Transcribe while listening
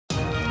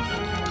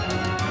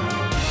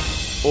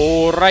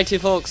Alrighty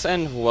folks,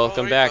 and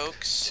welcome back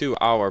folks. to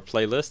our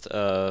playlist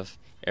of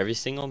every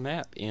single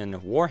map in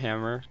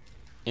Warhammer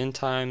End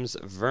Times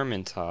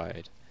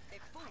Vermintide.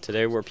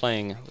 Today we're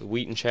playing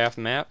Wheat and Chaff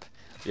map.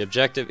 The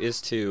objective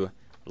is to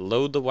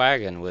load the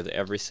wagon with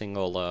every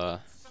single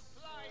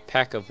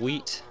pack of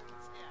wheat.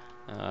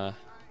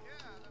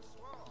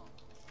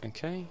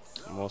 Okay,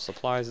 more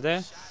supplies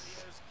there.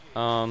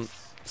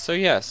 So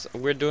yes,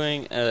 we're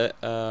doing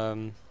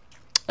a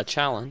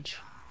challenge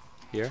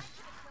here.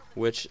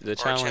 Which the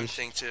challenge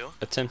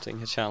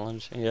attempting a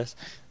challenge, yes.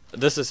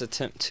 This is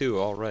attempt 2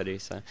 already,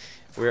 so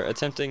we're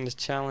attempting the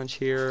challenge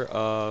here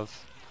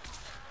of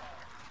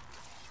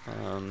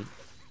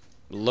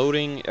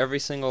loading every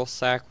single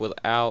sack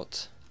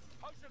without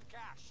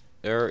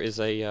there's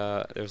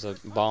a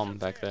bomb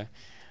back there.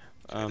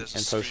 And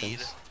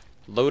potions.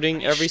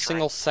 Loading every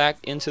single sack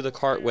into the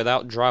cart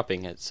without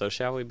dropping it. So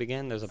shall we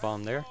begin? There's a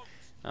bomb there.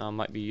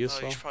 Might be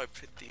useful. You should probably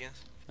put the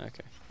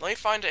Okay. Let me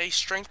find a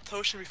strength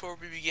potion before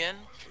we begin.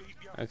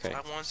 Okay,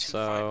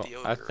 so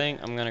I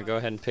think I'm gonna go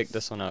ahead and pick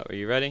this one up. Are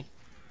you ready?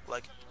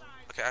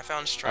 Okay, I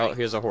found strength. Oh,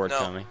 here's a horde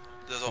coming.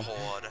 There's a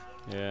horde.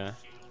 Yeah.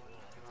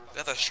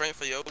 Got the strength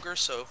for the ogre,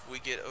 so if we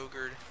get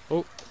ogred.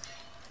 Oh.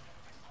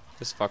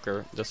 This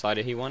fucker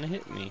decided he wanted to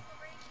hit me.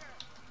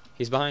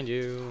 He's behind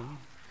you.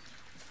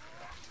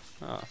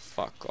 Oh,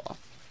 fuck off.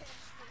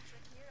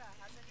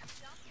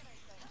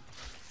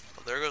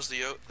 Well, there goes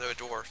the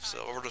dwarf,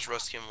 so we'll just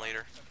rescue him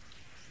later.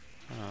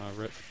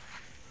 Rip.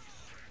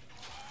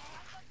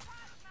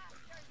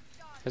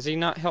 Has he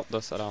not helped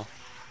us at all?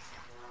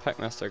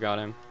 Packmaster got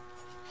him.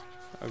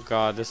 Oh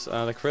god, this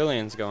the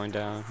Krillian's going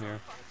down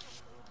here.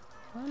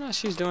 Oh no,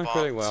 she's doing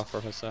pretty well for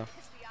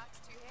herself.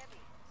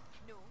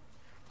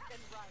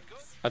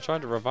 I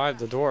tried to revive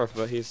the dwarf,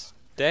 but he's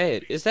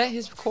dead. Is that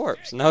his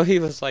corpse? No, he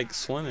was like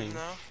swimming.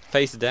 No.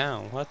 Face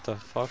down. What the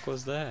fuck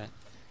was that?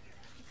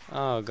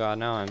 Oh god,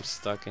 now I'm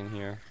stuck in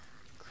here.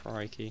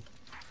 Crikey.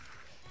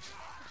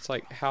 It's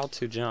like how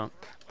to jump,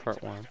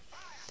 part 1.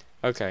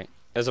 Okay.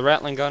 There's a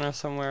rattling gunner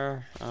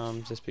somewhere.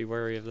 Just be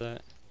wary of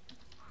that.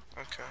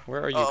 Okay.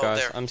 Where are you guys?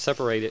 There. I'm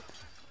separated.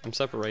 I'm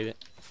separated.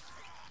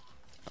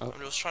 Oh. I'm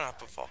just trying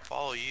to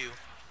follow you.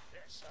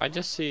 I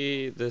just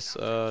see this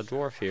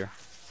dwarf here.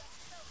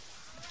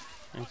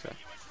 Okay.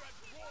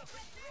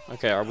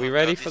 Okay, are we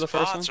ready for the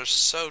first one? These bots are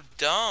so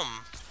dumb.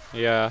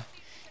 Yeah.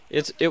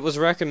 It was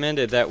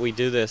recommended that we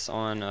do this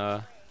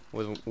on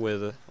with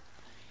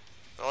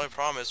the only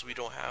problem is we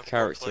don't have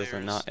characters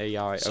and not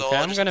AI. So okay,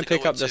 I'm gonna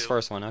pick up this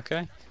first one,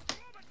 okay?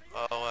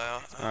 Oh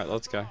wow. Alright,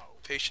 let's go.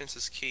 Patience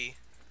is key.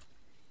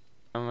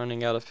 I'm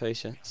running out of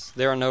patience.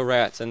 There are no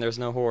rats and there's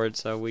no horde,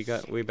 so we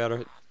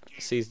better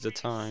seize the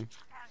time.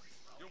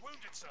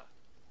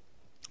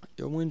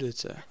 You're wounded,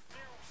 sir.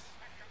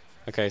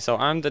 Okay, so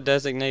I'm the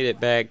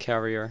designated bag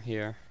carrier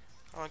here.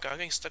 Oh god, I'm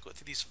getting stuck with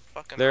these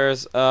fucking.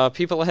 There's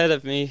people ahead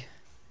of me.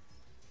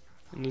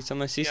 I need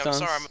some assistance.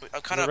 Yeah, I'm sorry,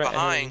 I'm kind of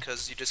behind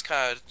because you just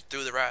kind of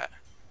threw the rat.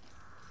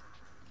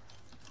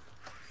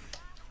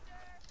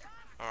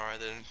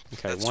 Alright then.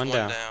 Okay, that's one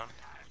down.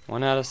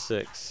 1 out of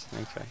 6.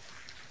 Okay.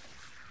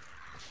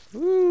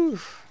 Woo.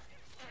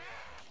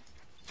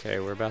 Okay,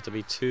 we're about to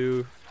be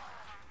 2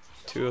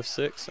 of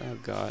 6. Oh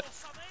god.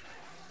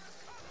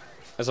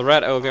 There's a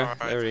rat ogre. Right.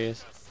 There he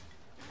is.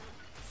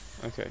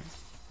 Okay.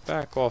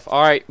 Back off.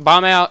 Alright,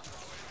 bomb out.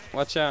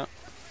 Watch out.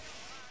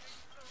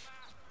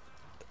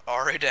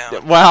 Already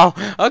down. Wow.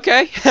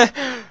 Okay.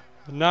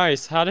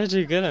 Nice. How did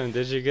you get him?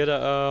 Did you get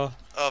a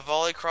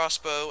volley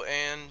crossbow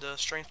and a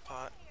strength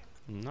pot.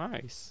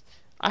 Nice.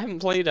 I haven't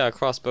played a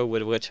crossbow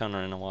with Witch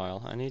Hunter in a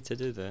while. I need to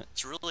do that.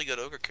 It's a really good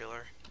ogre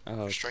killer.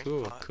 Oh,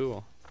 cool,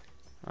 cool.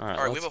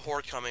 Alright, we have a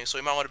horde coming, so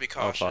we might want to be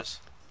cautious.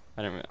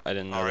 Oh, I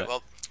didn't know that. Alright,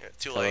 well, yeah,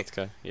 too late. So let's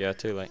go. Yeah,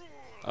 too late.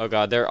 Oh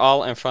god, they're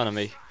all in front of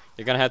me.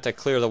 You're gonna have to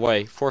clear the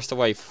way. Force the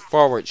way.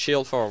 Forward.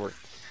 Shield forward.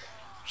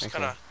 Just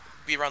kind of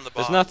be around the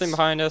box. There's nothing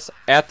behind us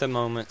at the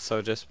moment,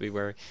 so just be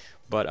wary.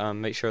 But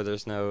make sure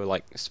there's no,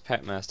 like,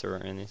 Packmaster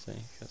or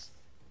anything. Cause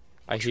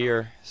I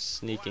hear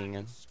sneaking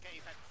and...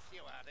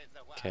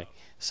 Okay.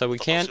 So we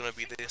can't... Gonna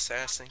be the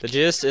assassin. The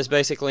gist is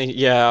basically...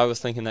 Yeah, I was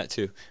thinking that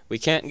too. We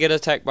can't get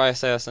attacked by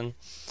assassin.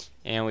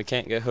 And we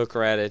can't get hook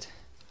ratted.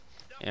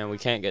 And we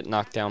can't get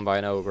knocked down by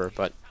an ogre.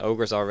 But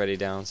ogre's already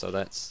down, so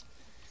that's...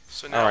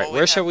 So now alright,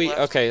 where should we...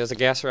 Okay, there's a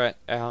gas rat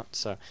out,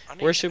 so...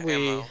 Where should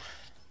we...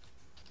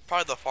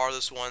 Probably the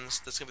farthest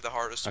ones. That's going to be the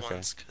hardest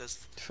ones.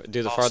 Cause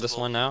do the farthest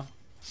one now?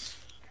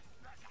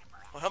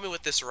 Well, help me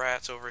with this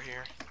rat over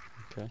here.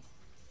 Okay.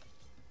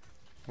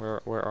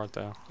 Where art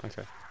thou?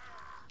 Okay.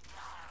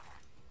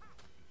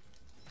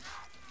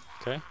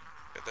 Okay.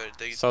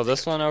 So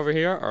this one over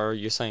here, or are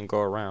you saying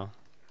go around?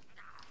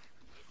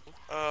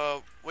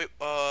 Wait,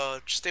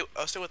 just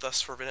stay with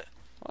us for a minute.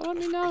 Well, let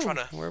me know.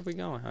 Where are we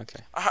going? Okay.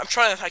 I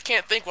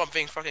can't think while I'm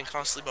being fucking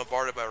constantly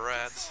bombarded by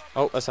rats.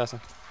 Oh, assassin.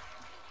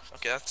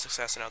 Okay, that's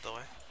assassin out the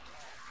way.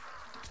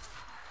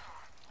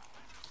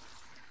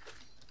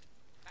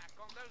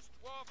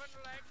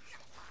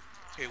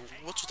 Okay,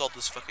 what's with all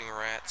these fucking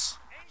rats?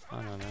 I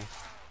don't know.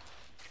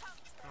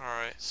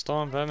 Alright.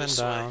 Storm vermin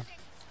down.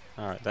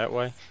 Alright, that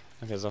way.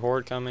 Okay, there's a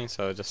horde coming,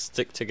 so just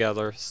stick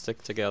together,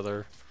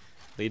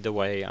 lead the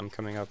way. I'm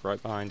coming up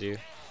right behind you.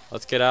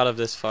 Let's get out of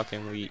this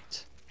fucking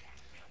wheat.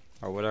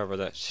 Or whatever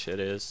that shit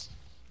is.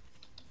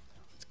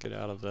 Let's get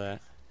out of that.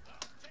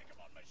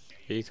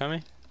 Are you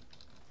coming?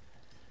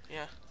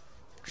 Yeah.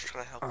 Just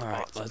trying to help the Alright,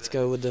 bots a let's bit.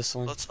 go with this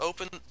one. Let's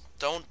open.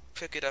 Don't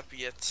pick it up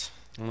yet.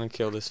 I'm gonna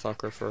kill this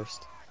fucker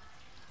first.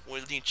 We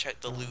need to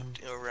check the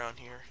loot around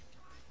here.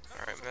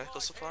 Alright,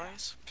 medical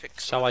supplies. Pick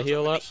some Shall of I those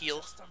heal up. up?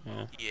 Heal.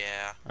 Yeah.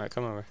 Yeah. Alright,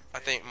 come over. I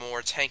think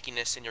more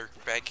tankiness in your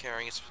bag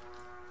carrying is.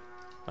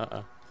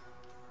 Uh-oh.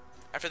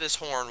 After this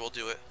horn, we'll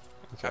do it.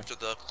 Okay. After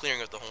the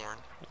clearing of the horn.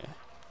 Yeah.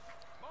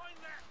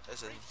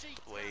 As in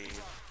the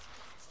wave.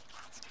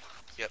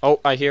 Yep.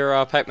 Oh, I hear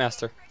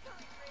Packmaster.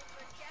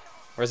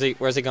 Where's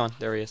he gone?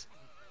 There he is.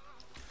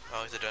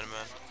 Oh, he's a dead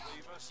man.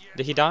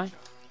 Did he die?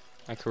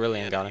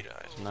 Carillion Yeah, got he him.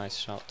 died. Nice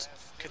shot.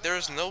 Okay,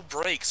 there's no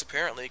breaks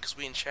apparently, because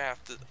Wheat and Chaff.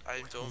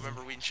 I don't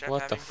remember Wheat and Chaff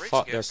What the having breaks.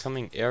 fuck? I They're guess.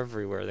 coming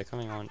everywhere. They're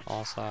coming on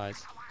all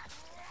sides.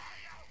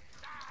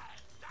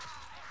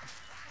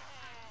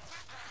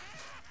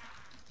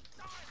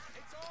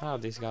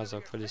 God, these guys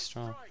are pretty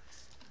strong.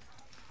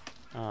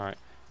 Alright.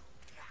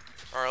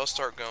 Alright, let's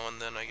start going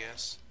then, I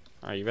guess.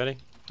 Are you ready?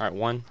 Alright,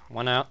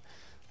 one out.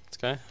 Let's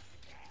go.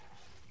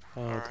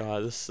 Oh Alright.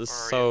 god, this is Where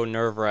are so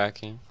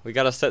nerve-wracking. We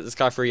gotta set this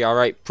guy free.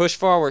 Alright, push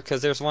forward,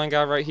 because there's one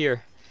guy right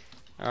here.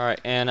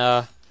 Alright,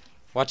 and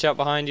watch out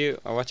behind you,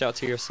 or watch out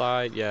to your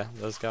side. Yeah,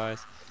 those guys.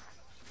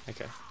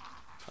 Okay,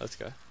 let's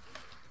go.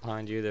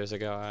 Behind you, there's a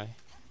guy.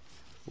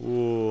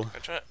 Ooh.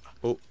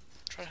 Oh,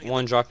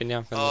 one dropping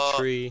down from the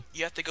tree.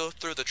 You have to go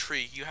through the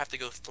tree. You have to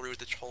go through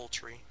the whole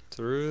tree.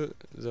 Through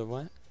the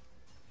what?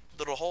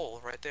 Little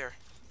hole right there.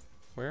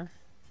 Where?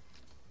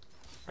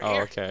 Right Oh,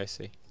 here. okay, I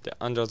see.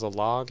 Under the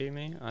log, you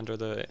mean? Under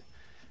the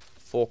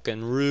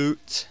fucking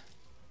root.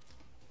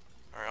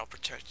 Alright, I'll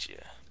protect you.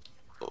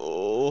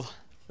 Oh,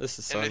 this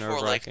is so and before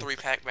nerve-wracking. like 3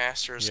 pack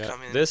masters Yeah,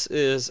 come in. this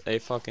is a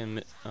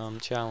fucking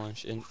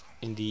challenge,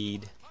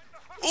 indeed.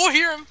 Oh, I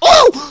hear him!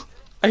 Oh!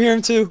 I hear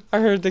him too. I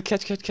heard the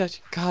catch.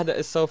 God, that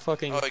is so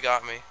fucking. Oh, he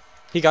got me.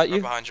 He got Right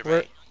you? behind you, Where?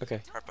 mate. Okay.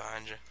 Right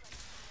behind you.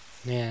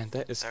 Man,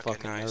 that is Okay,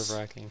 fucking nice.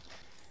 nerve-wracking.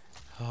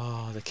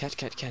 Oh, the catch.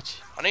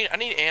 I need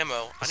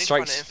ammo. I need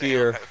Strike to find an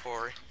spear. ammo pack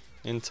before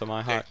we... Into my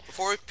Okay, heart.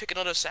 before we pick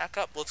another sack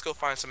up, let's go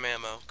find some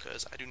ammo,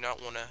 because I do not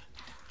want to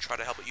try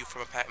to help you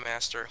from a pack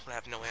master when I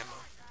have no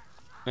ammo.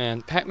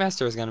 Man,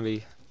 Packmaster is gonna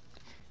be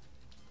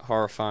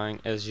horrifying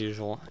as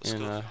usual Let's in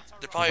go.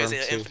 There probably is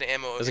Vermintide. infinite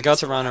ammo. There's a in got this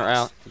to little runner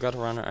house. out. Got to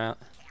runner out.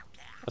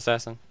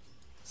 Assassin.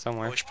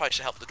 Somewhere. Oh, we probably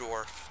should help the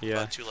dwarf. Yeah.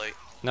 But too late.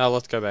 No,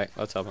 let's go back.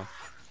 Let's help him.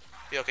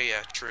 Yeah, okay,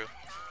 yeah, true.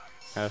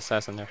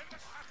 Assassin there.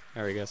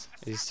 There he goes.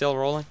 Is he still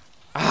rolling?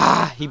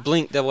 Ah! He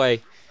blinked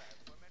away.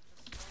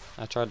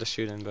 I tried to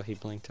shoot him, but he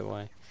blinked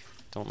away.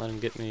 Don't let him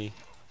get me.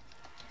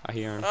 I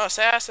hear him. Oh,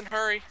 assassin,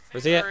 hurry.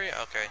 Where's he at? Hurry.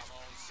 Okay.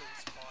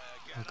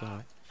 Oh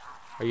god.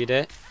 Are you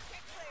dead?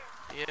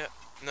 Yeah.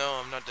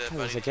 No, I'm not dead, Oh, buddy.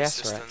 there's a gas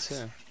rat Assistance.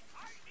 too.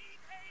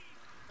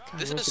 God,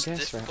 This where's is the gas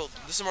rat? difficult.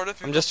 This is more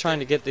difficult. I'm just trying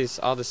to get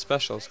all the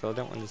specials because I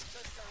don't want this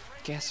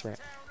gas rat.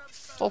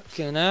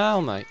 Fucking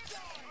hell, mate.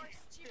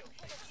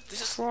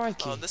 This is.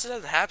 Crikey. Oh, this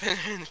hasn't happened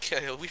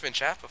in We've been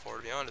chat before,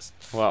 to be honest.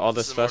 Well, all the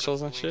This is more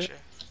specials and difficult shit? than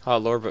Oh,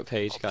 Lord Book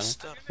page All got the it.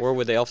 stuff. Where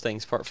would the elf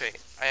things part? Okay,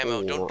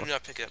 ammo. Do 4.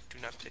 not pick it up. Do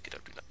not pick it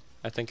up. Do not.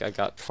 I think I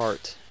got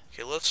part.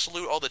 Okay, let's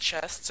loot all the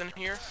chests in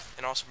here,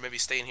 and also maybe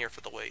stay in here for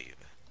the wave.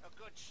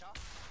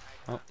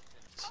 Oh.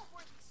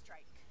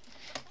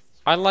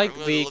 I like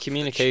really the look for the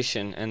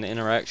communication and the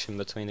interaction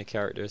between the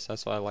characters.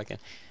 That's what I like it.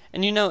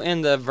 And you know,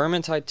 in the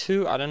Vermintide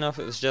 2, I don't know if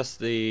it was just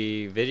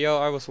the video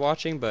I was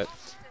watching, but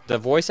the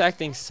voice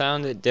acting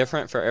sounded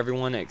different for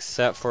everyone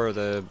except for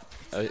the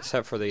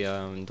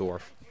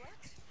dwarf.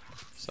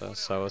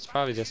 So it's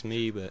probably just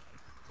me, but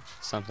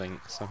something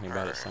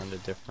about it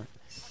sounded different.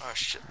 Oh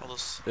shit! All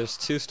those. There's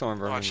 2 storm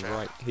Watch vermin out.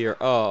 right here.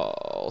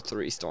 Oh,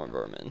 3 storm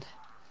vermin.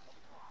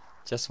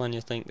 Just when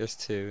you think there's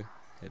 2,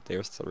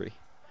 there's 3.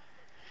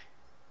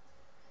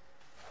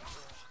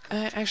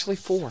 Actually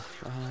 4.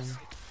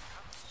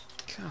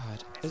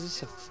 God, is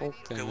this a full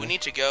thing? Okay, we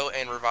need to go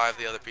and revive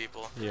the other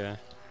people. Yeah.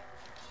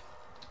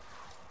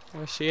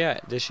 Where's she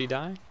at? Did she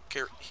die?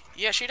 Okay,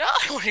 yeah, she died.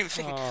 What do you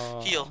think?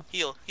 Aw. Heal,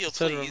 It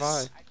said please.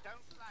 revive.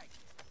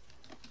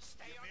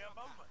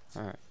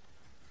 Alright.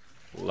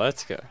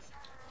 Let's go.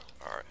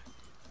 Alright.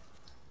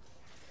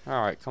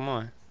 Alright, come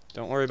on.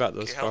 Don't worry about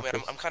those Okay, help me.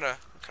 fuckers. I'm kind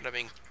of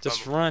being.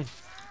 Just run.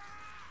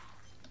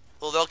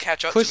 Well, they'll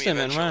catch up Push to me them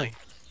and eventually. run.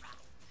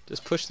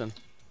 Just push them.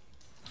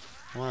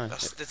 Run.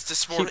 It's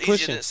just more Keep easier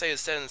pushing. than it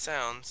said and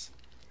sounds.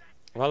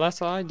 Well, that's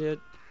what I did.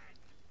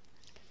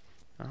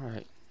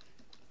 Alright.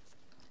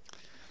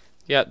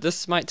 Yeah,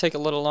 this might take a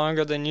little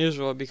longer than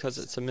usual because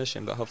it's a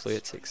mission, but hopefully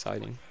it's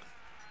exciting.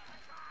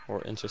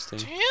 Or interesting.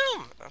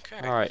 Damn.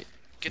 Okay. Alright.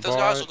 Get those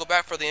guys. We'll go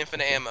back for the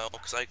infinite ammo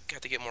because I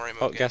have to get more ammo.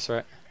 Oh, again. guess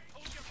right.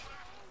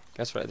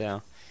 Guess right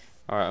down.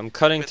 Alright, I'm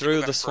cutting We have to go through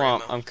back the for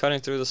swamp. ammo. I'm cutting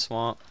through the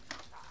swamp.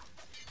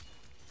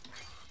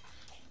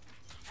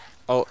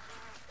 Oh.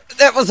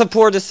 That was a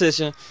poor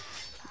decision.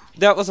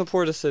 That was a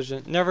poor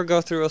decision. Never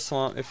go through a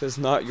swamp if it's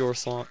not your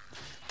swamp.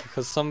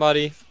 Because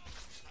somebody,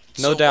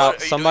 no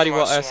doubt, somebody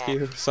will ask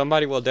you,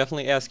 somebody will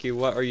definitely ask you,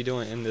 what are you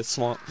doing in this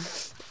swamp?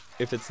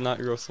 If it's not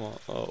your swamp.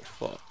 Oh,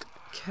 fuck.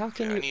 How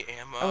can you? I need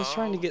ammo. I was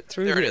trying to get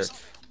through there here. It is.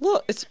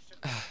 Look, it's...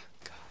 God.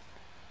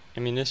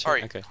 Ammunition?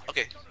 Alright, okay.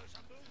 Okay.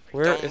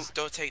 Where is...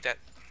 Don't take that.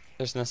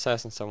 There's an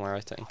assassin somewhere,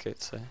 I think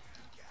it's...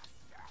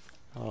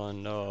 Oh,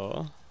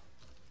 no.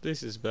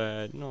 This is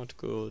bad. Not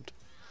good.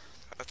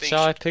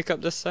 Shall I pick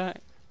up this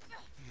sack?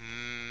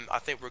 I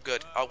think we're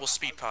good. We'll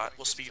speed pot.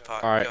 We'll speed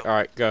pot.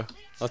 Alright, go.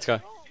 Let's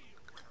go.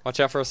 Watch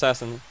out for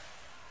assassin.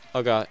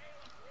 Oh god.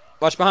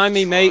 Watch behind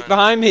me, mate.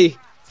 Behind me.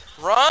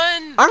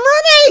 Run! I'm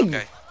running!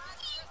 Okay.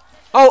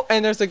 Oh,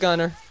 and there's a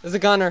gunner. There's a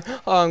gunner.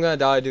 Oh, I'm gonna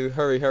die, dude.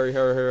 Hurry, hurry,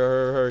 hurry,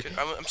 hurry, hurry, hurry.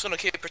 I'm just gonna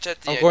keep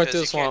protecting you. I'm going through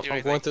the swamp.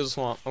 I'm going through the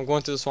swamp. I'm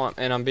going through the swamp,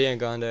 and I'm being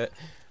gunned at.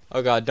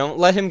 Oh god, don't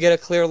let him get a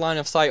clear line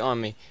of sight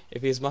on me.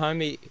 If he's behind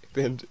me,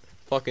 then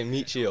fucking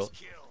meat shield.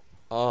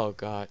 Oh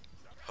god.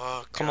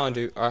 Oh, come on,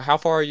 dude. How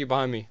far are you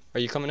behind me? Are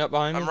you coming up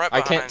behind me? I'm right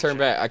I can't turn you.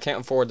 back. I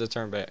can't afford to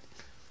turn back.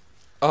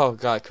 Oh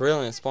god,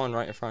 Carillion spawned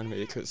right in front of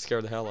me. It could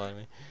scare the hell out of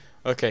me.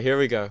 Okay, here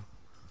we go.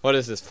 What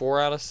is this?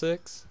 4 out of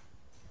 6?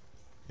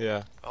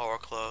 Yeah. Oh, we're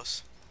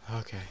close.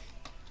 Okay.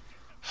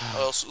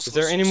 Is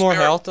there any more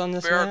health on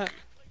this map?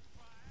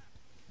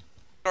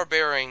 Our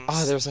bearings.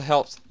 Oh, there's a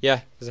health.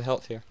 Yeah, there's a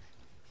health here.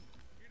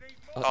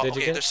 Oh, did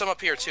you get there's some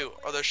up here too.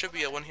 Oh, there should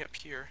be one up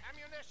here.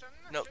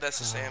 Nope, that's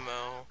just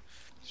ammo.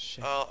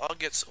 Shit. I'll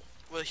get.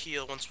 We'll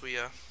heal once we.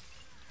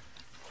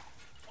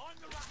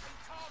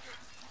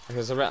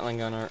 There's a rattling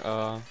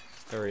gunner.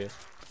 There he is.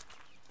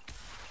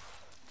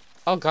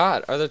 Oh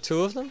god, are there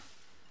 2 of them?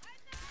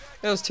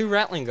 Those 2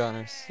 rattling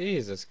gunners.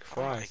 Jesus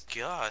Christ. Oh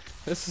my god.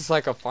 This is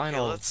like a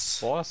final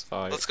boss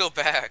fight. Let's go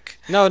back.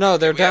 No,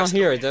 they're down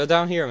here. They're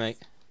down here, mate.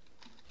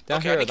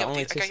 Down here, the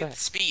only 2 I gotta get the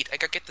speed. I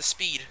gotta get the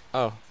speed.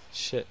 Oh,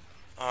 shit.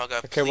 Oh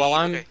god. Okay, well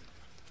I'm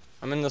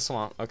in the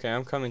swamp. Okay,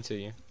 I'm coming to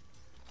you.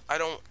 I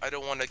don't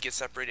want to get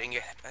separated and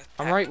get.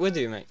 I'm right with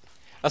you, mate.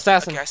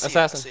 Assassin. Okay,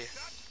 assassin. I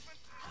see.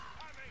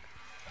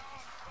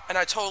 And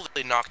I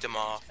totally knocked him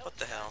off. What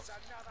the hell?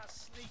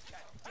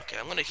 Okay,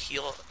 I'm gonna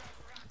heal.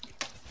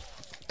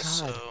 God.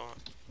 So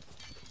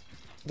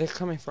they're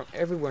coming from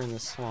everywhere in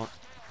this swamp.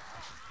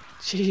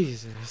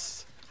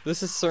 Jesus.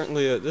 This is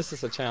certainly a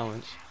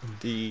challenge.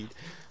 Indeed.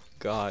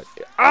 God.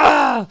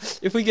 Ah!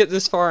 If we get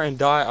this far and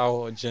die, I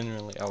will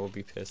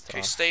be pissed off.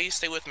 Okay,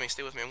 stay with me.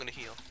 Stay with me. I'm gonna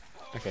heal.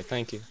 Okay,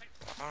 thank you.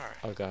 Alright.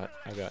 Oh god.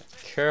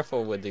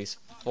 Careful with these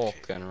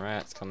fucking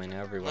rats coming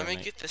everywhere, Let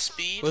me get the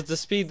speed. Was the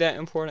speed that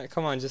important?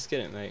 Come on, just get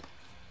it, mate.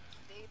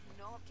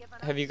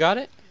 Have you got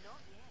it?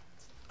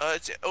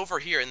 It's over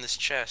here in this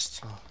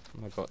chest. Oh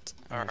my god.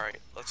 Alright,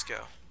 let's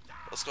go.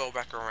 Let's go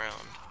back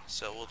around.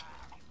 So we'll.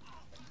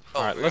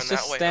 Alright, let's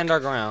just stand our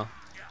ground.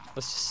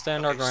 Let's just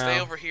stand our ground. Stay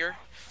over here.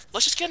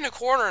 Let's just get in a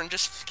corner and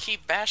just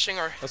keep bashing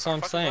our. That's what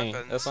I'm saying.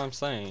 Weapons. That's what I'm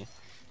saying.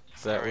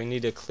 Is that we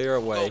need to clear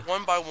a way. We'll go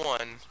one by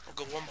one. We'll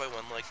go one by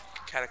one, like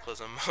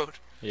Cataclysm mode.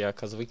 Yeah,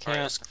 because we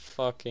can't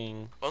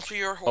fucking. Once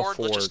we are horde,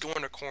 let's just go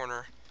in a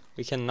corner.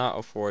 We cannot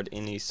afford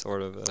any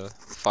sort of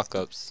fuck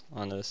ups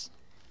on this.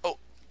 Oh,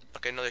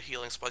 okay, another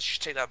healing spot. You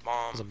should take that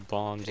bomb. There's a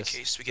bomb in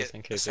case we get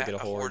a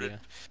horde. Yeah.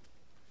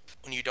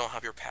 When you don't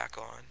have your pack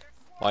on.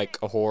 Like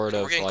a horde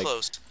of like.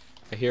 Close.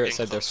 I hear it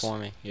said they're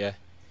swarming. Yeah.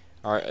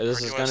 Alright,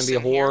 this is gonna be a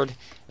horde.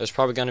 There's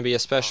probably gonna be a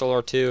special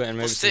or 2, and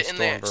maybe some storm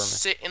vermin.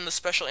 Sit in the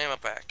special ammo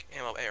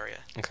area.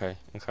 Okay.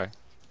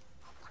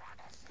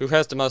 Who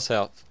has the most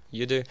health?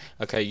 You do?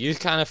 Okay, you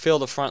kind of fill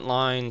the front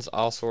lines.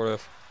 I'll sort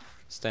of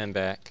stand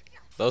back.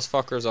 Those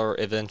fuckers are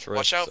adventurous.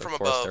 Watch out from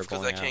above,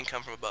 because they can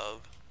come from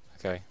above.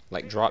 Okay,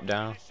 like drop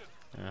down?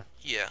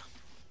 Yeah.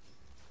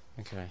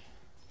 Okay.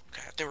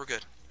 Okay, I think we're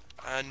good.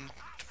 And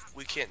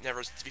we can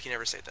never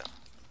say that.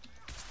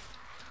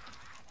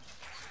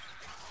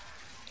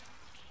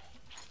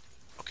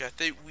 Okay, I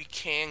think we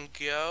can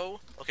go.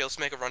 Okay, let's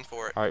make a run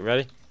for it. Alright,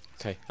 ready?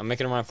 Okay, I'm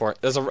making a run for it.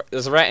 There's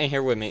a rat in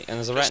here with me, and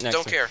there's a rat next to me.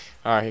 Don't care.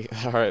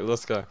 Alright,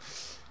 let's go.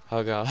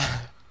 Oh god.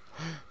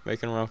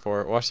 Making a run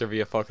for it. Watch there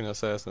be a fucking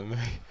assassin.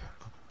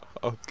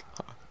 Oh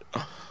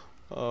god.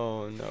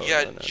 Oh no.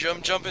 Yeah, no,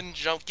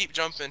 keep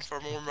jumping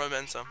for more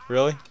momentum.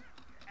 Really?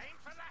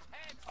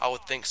 I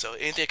would think so.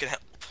 Anything can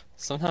help.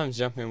 Sometimes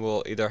jumping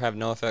will either have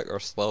no effect or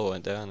slow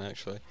it down,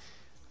 actually.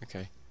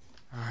 Okay.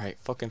 Alright,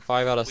 fucking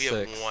 5 out of 6. We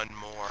have one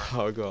more.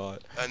 Oh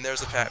god. And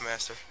there's a Pat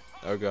Master.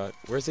 Oh god.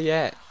 Where's he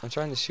at? I'm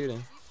trying to shoot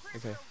him.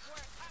 Okay.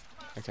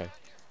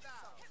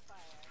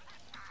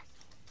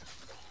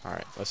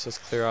 Alright, let's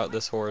just clear out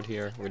this horde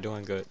here. We're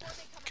doing good.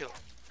 Kill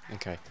him.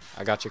 Okay,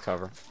 I got your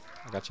cover.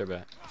 I got your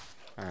back.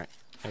 Alright,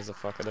 there's a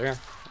fucker there.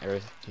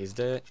 He's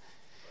dead.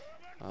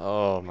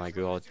 Oh my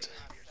god.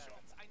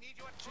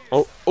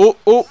 Oh!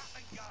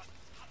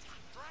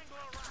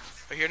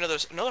 I hear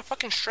another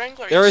fucking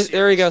strangler.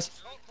 There he goes.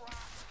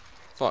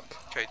 Fuck.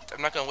 Okay,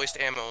 I'm not gonna waste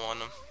ammo on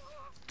him.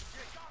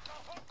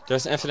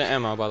 There's infinite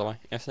ammo, by the way.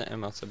 Infinite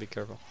ammo, so be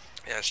careful.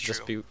 Yeah, that's true.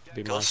 Just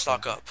be Go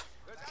stock up.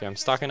 Okay, I'm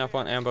stocking up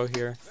on ammo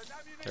here.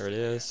 There it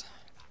is.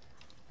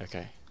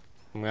 Okay.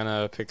 I'm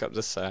gonna pick up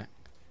this sack.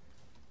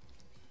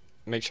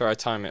 Make sure I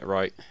time it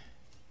right.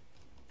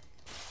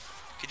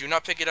 Okay, do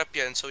not pick it up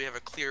yet until we have a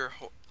clear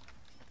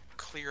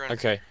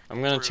Okay,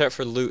 I'm gonna check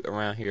for loot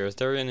around here. Is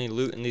there any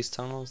loot in these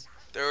tunnels?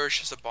 There is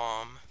just a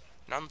bomb.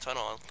 Not in the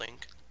tunnel, I don't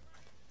think.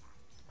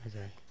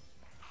 Okay.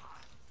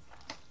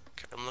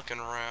 Okay, I'm looking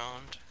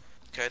around.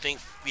 Okay, I think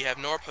we have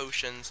no more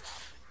potions.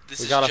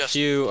 We got a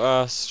few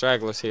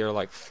stragglers here,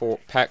 like 4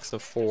 packs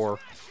of 4,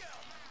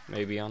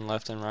 maybe on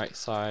left and right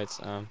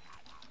sides.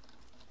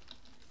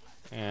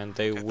 And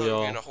they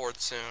will. We're gonna horde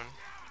soon.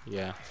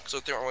 Yeah. So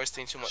if they aren't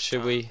wasting too much should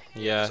time. we?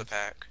 Yeah. A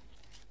pack.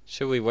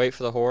 Should we wait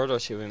for the horde or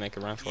should we make a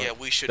run for it? Yeah,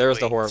 we should. There's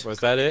wait. the horde. Was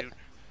that it?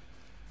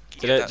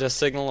 Did it just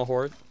signal a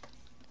horde?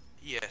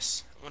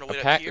 Yes. I'm gonna wait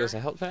a pack? up here. There's a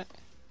health pack?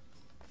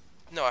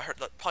 No, I heard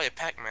probably a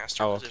pack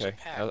master. Oh, okay.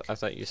 I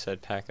thought you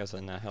said pack as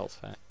in a health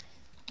pack.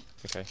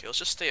 Okay. Okay, let's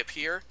just stay up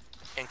here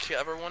and kill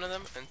every one of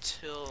them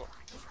until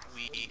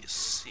we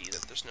see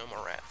that there's no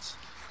more rats.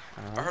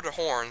 I heard a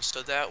horn,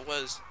 so that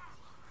was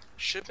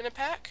should have been a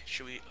pack.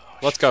 Should we? Oh,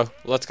 let's go.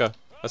 Let's go.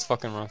 Let's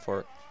fucking run for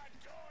it.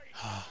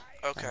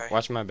 Okay.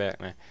 Watch my back,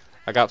 man.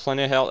 I got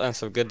plenty of health and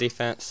some good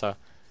defense, so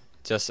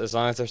just as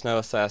long as there's no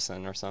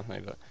assassin or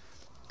something. But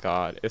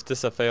God, if this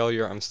is a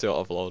failure, I'm still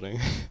uploading.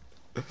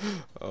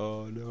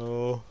 Oh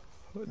no,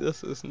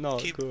 this is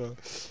not good.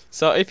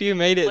 So if you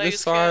made it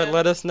this far,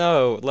 let us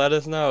know. Let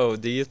us know.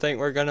 Do you think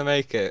we're gonna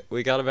make it?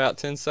 We got about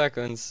 10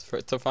 seconds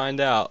to find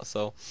out.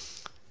 So,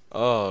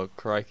 oh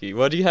crikey,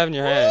 what do you have in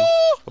your hand?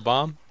 A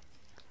bomb?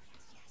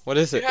 What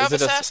is it? Is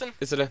it assassin.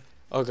 Is it a?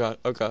 Oh God!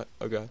 Oh God!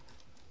 Oh God!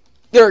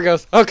 There it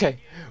goes. Okay,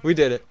 we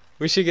did it.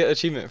 We should get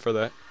achievement for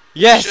that.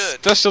 Yes,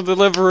 special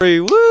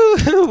delivery.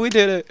 Woo! We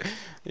did it.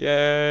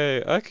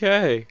 Yay.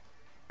 Okay.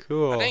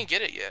 Cool. I didn't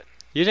get it yet.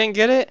 You didn't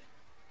get it?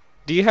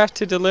 Do you have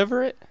to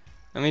deliver it?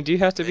 I mean, do you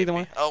have to be the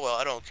one? Oh well,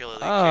 I don't kill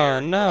it. Oh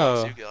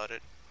no. You got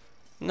it.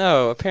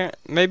 No, apparently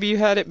maybe you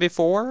had it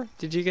before.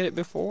 Did you get it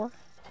before?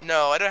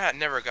 No, I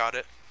never got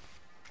it.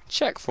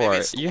 Check for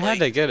it. You had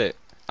to get it.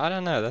 I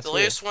don't know. That's the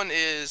latest one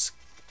is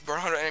burn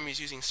 100 enemies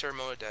using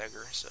ceremonial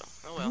dagger. So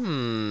oh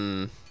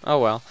well. Oh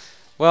well.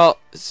 Well,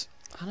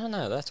 I don't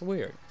know. That's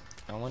weird.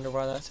 I wonder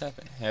why that's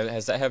happening.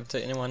 Has that happened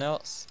to anyone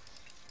else?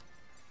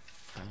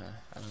 I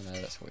don't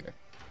know. That's weird.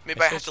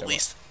 Maybe I have to at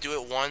least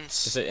do it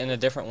once. Is it in a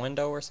different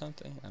window or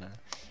something? I don't know.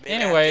 Maybe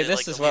anyway,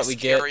 this is what we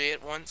get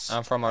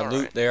from our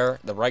loot right. there.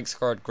 The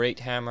Reichsguard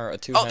Great Hammer, a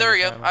two-handed hammer. Oh, there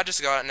you go. hammer. I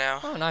just got it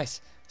now. Oh,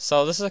 nice.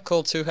 So this is a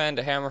cool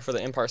two-handed hammer for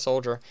the Empire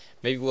Soldier.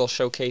 Maybe we'll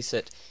showcase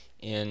it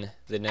in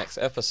the next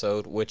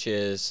episode, which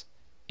is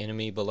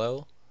Enemy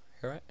Below.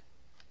 Right?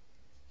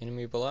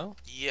 Enemy Below?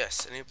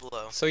 Yes, Enemy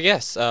Below. So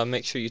yes,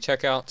 make sure you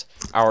check out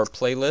our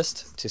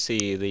playlist to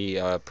see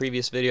the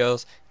previous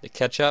videos, the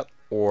catch-up,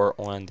 or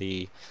on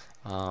the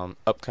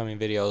upcoming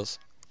videos.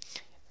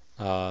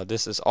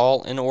 This is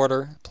all in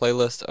order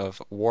playlist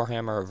of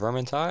Warhammer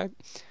Vermintide.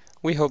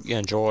 We hope you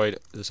enjoyed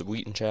this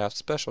Wheat and Chaff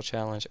special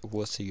challenge.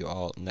 We'll see you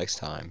all next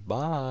time.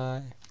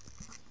 Bye.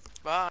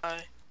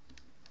 Bye.